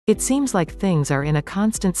It seems like things are in a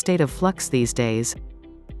constant state of flux these days.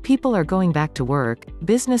 People are going back to work,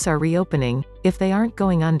 business are reopening, if they aren't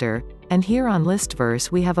going under, and here on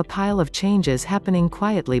Listverse we have a pile of changes happening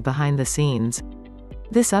quietly behind the scenes.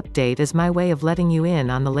 This update is my way of letting you in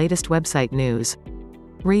on the latest website news.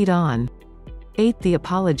 Read on. 8. The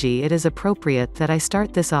apology. It is appropriate that I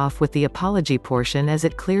start this off with the apology portion as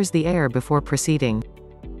it clears the air before proceeding.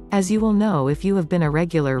 As you will know if you have been a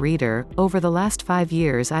regular reader, over the last 5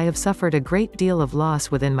 years I have suffered a great deal of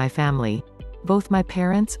loss within my family. Both my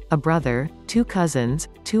parents, a brother, 2 cousins,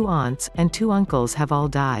 2 aunts, and 2 uncles have all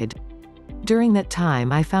died. During that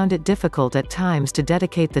time I found it difficult at times to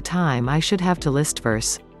dedicate the time I should have to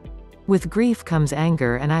Listverse. With grief comes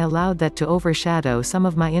anger, and I allowed that to overshadow some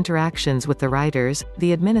of my interactions with the writers,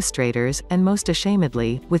 the administrators, and most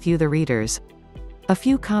ashamedly, with you the readers. A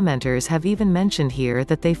few commenters have even mentioned here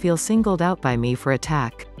that they feel singled out by me for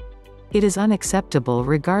attack. It is unacceptable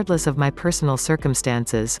regardless of my personal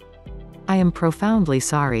circumstances. I am profoundly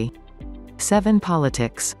sorry. 7.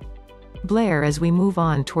 Politics. Blair. As we move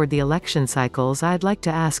on toward the election cycles, I'd like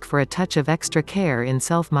to ask for a touch of extra care in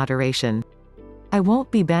self-moderation. I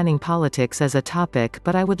won't be banning politics as a topic,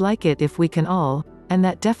 but I would like it if we can all, and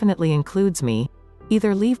that definitely includes me,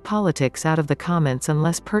 either leave politics out of the comments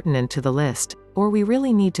unless pertinent to the list, or we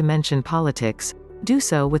really need to mention politics, do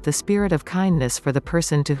so with the spirit of kindness for the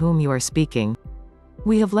person to whom you are speaking.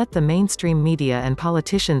 We have let the mainstream media and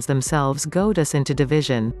politicians themselves goad us into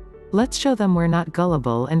division. Let's show them we're not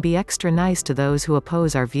gullible and be extra nice to those who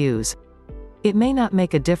oppose our views. It may not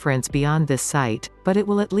make a difference beyond this site, but it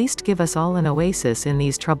will at least give us all an oasis in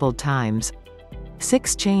these troubled times.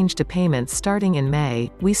 6. Change to payments. Starting in May,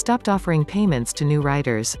 we stopped offering payments to new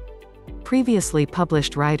writers. Previously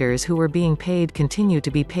published writers who were being paid continue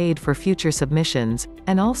to be paid for future submissions,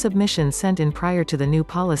 and all submissions sent in prior to the new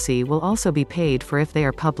policy will also be paid for if they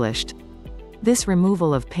are published. This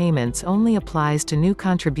removal of payments only applies to new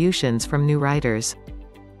contributions from new writers.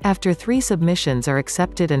 After 3 submissions are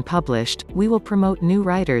accepted and published, we will promote new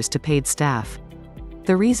writers to paid staff.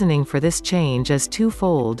 The reasoning for this change is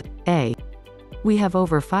twofold. A. We have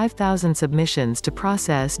over 5,000 submissions to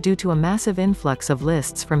process due to a massive influx of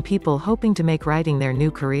lists from people hoping to make writing their new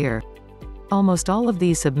career. Almost all of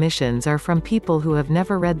these submissions are from people who have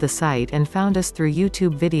never read the site and found us through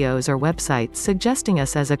YouTube videos or websites suggesting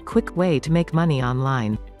us as a quick way to make money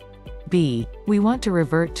online. B. We want to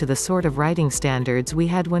revert to the sort of writing standards we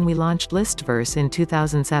had when we launched Listverse in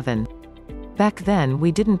 2007. Back then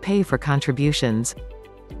we didn't pay for contributions.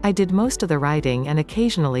 I did most of the writing, and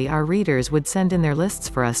occasionally our readers would send in their lists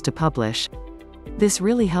for us to publish. This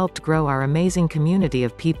really helped grow our amazing community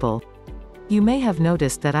of people. You may have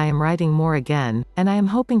noticed that I am writing more again, and I am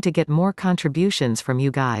hoping to get more contributions from you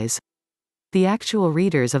guys, the actual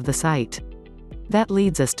readers of the site. That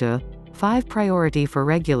leads us to 5. Priority for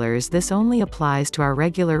regulars. This only applies to our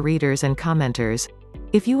regular readers and commenters.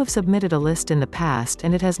 If you have submitted a list in the past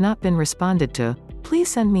and it has not been responded to, please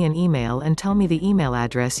send me an email and tell me the email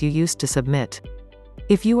address you used to submit.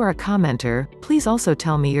 If you are a commenter, please also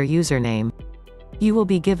tell me your username. You will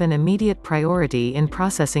be given immediate priority in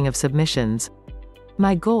processing of submissions.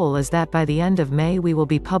 My goal is that by the end of May we will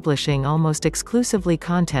be publishing almost exclusively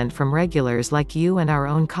content from regulars like you and our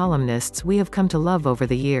own columnists we have come to love over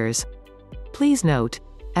the years. Please note,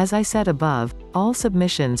 as I said above, all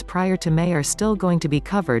submissions prior to May are still going to be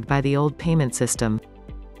covered by the old payment system.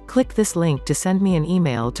 Click this link to send me an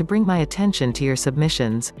email to bring my attention to your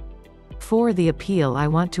submissions. 4. The appeal. I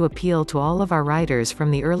want to appeal to all of our writers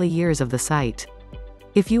from the early years of the site.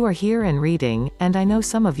 If you are here and reading, and I know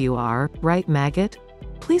some of you are, right maggot?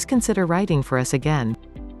 Please consider writing for us again.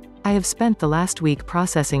 I have spent the last week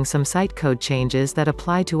processing some site code changes that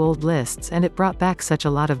apply to old lists, and it brought back such a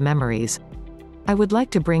lot of memories. I would like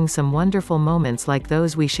to bring some wonderful moments like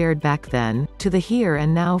those we shared back then, to the here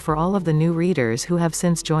and now for all of the new readers who have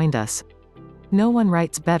since joined us. No one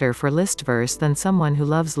writes better for Listverse than someone who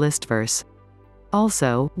loves Listverse.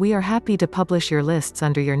 Also, we are happy to publish your lists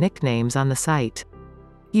under your nicknames on the site.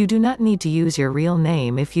 You do not need to use your real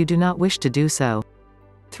name if you do not wish to do so.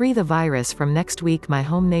 3. The virus. From next week my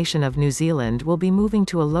home nation of New Zealand will be moving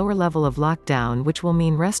to a lower level of lockdown, which will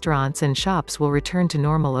mean restaurants and shops will return to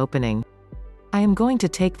normal opening. I am going to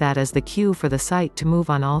take that as the cue for the site to move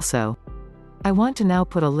on also. I want to now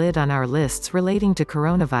put a lid on our lists relating to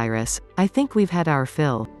coronavirus. I think we've had our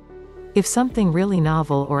fill. If something really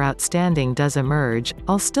novel or outstanding does emerge,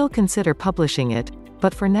 I'll still consider publishing it,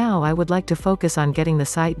 but for now I would like to focus on getting the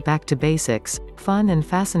site back to basics, fun and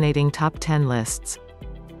fascinating top 10 lists.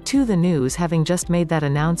 To the news having just made that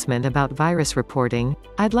announcement about virus reporting,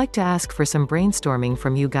 I'd like to ask for some brainstorming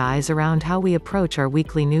from you guys around how we approach our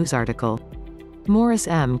weekly news article. Morris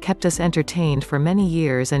M. kept us entertained for many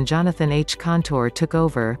years and Jonathan H. Contour took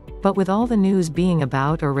over, but with all the news being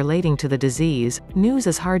about or relating to the disease, news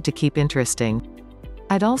is hard to keep interesting.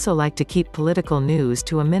 I'd also like to keep political news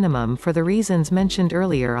to a minimum for the reasons mentioned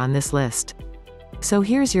earlier on this list. So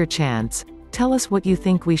here's your chance. Tell us what you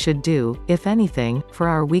think we should do, if anything, for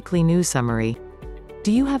our weekly news summary.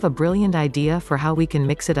 Do you have a brilliant idea for how we can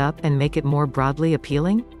mix it up and make it more broadly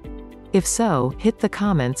appealing? If so, hit the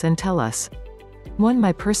comments and tell us.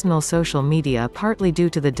 My personal social media. Partly due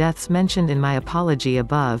to the deaths mentioned in my apology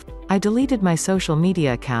above, I deleted my social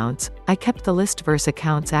media accounts. I kept the Listverse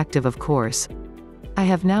accounts active, of course. I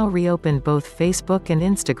have now reopened both Facebook and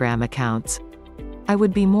Instagram accounts. I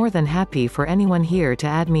would be more than happy for anyone here to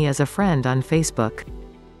add me as a friend on Facebook.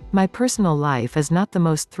 My personal life is not the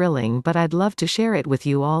most thrilling, but I'd love to share it with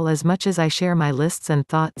you all as much as I share my lists and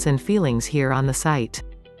thoughts and feelings here on the site.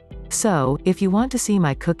 So, if you want to see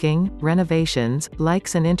my cooking, renovations,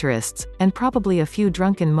 likes and interests, and probably a few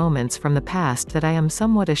drunken moments from the past that I am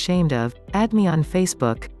somewhat ashamed of, add me on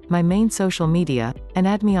Facebook, my main social media, and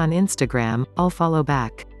add me on Instagram. I'll follow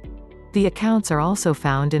back. The accounts are also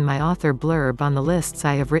found in my author blurb on the lists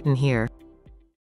I have written here.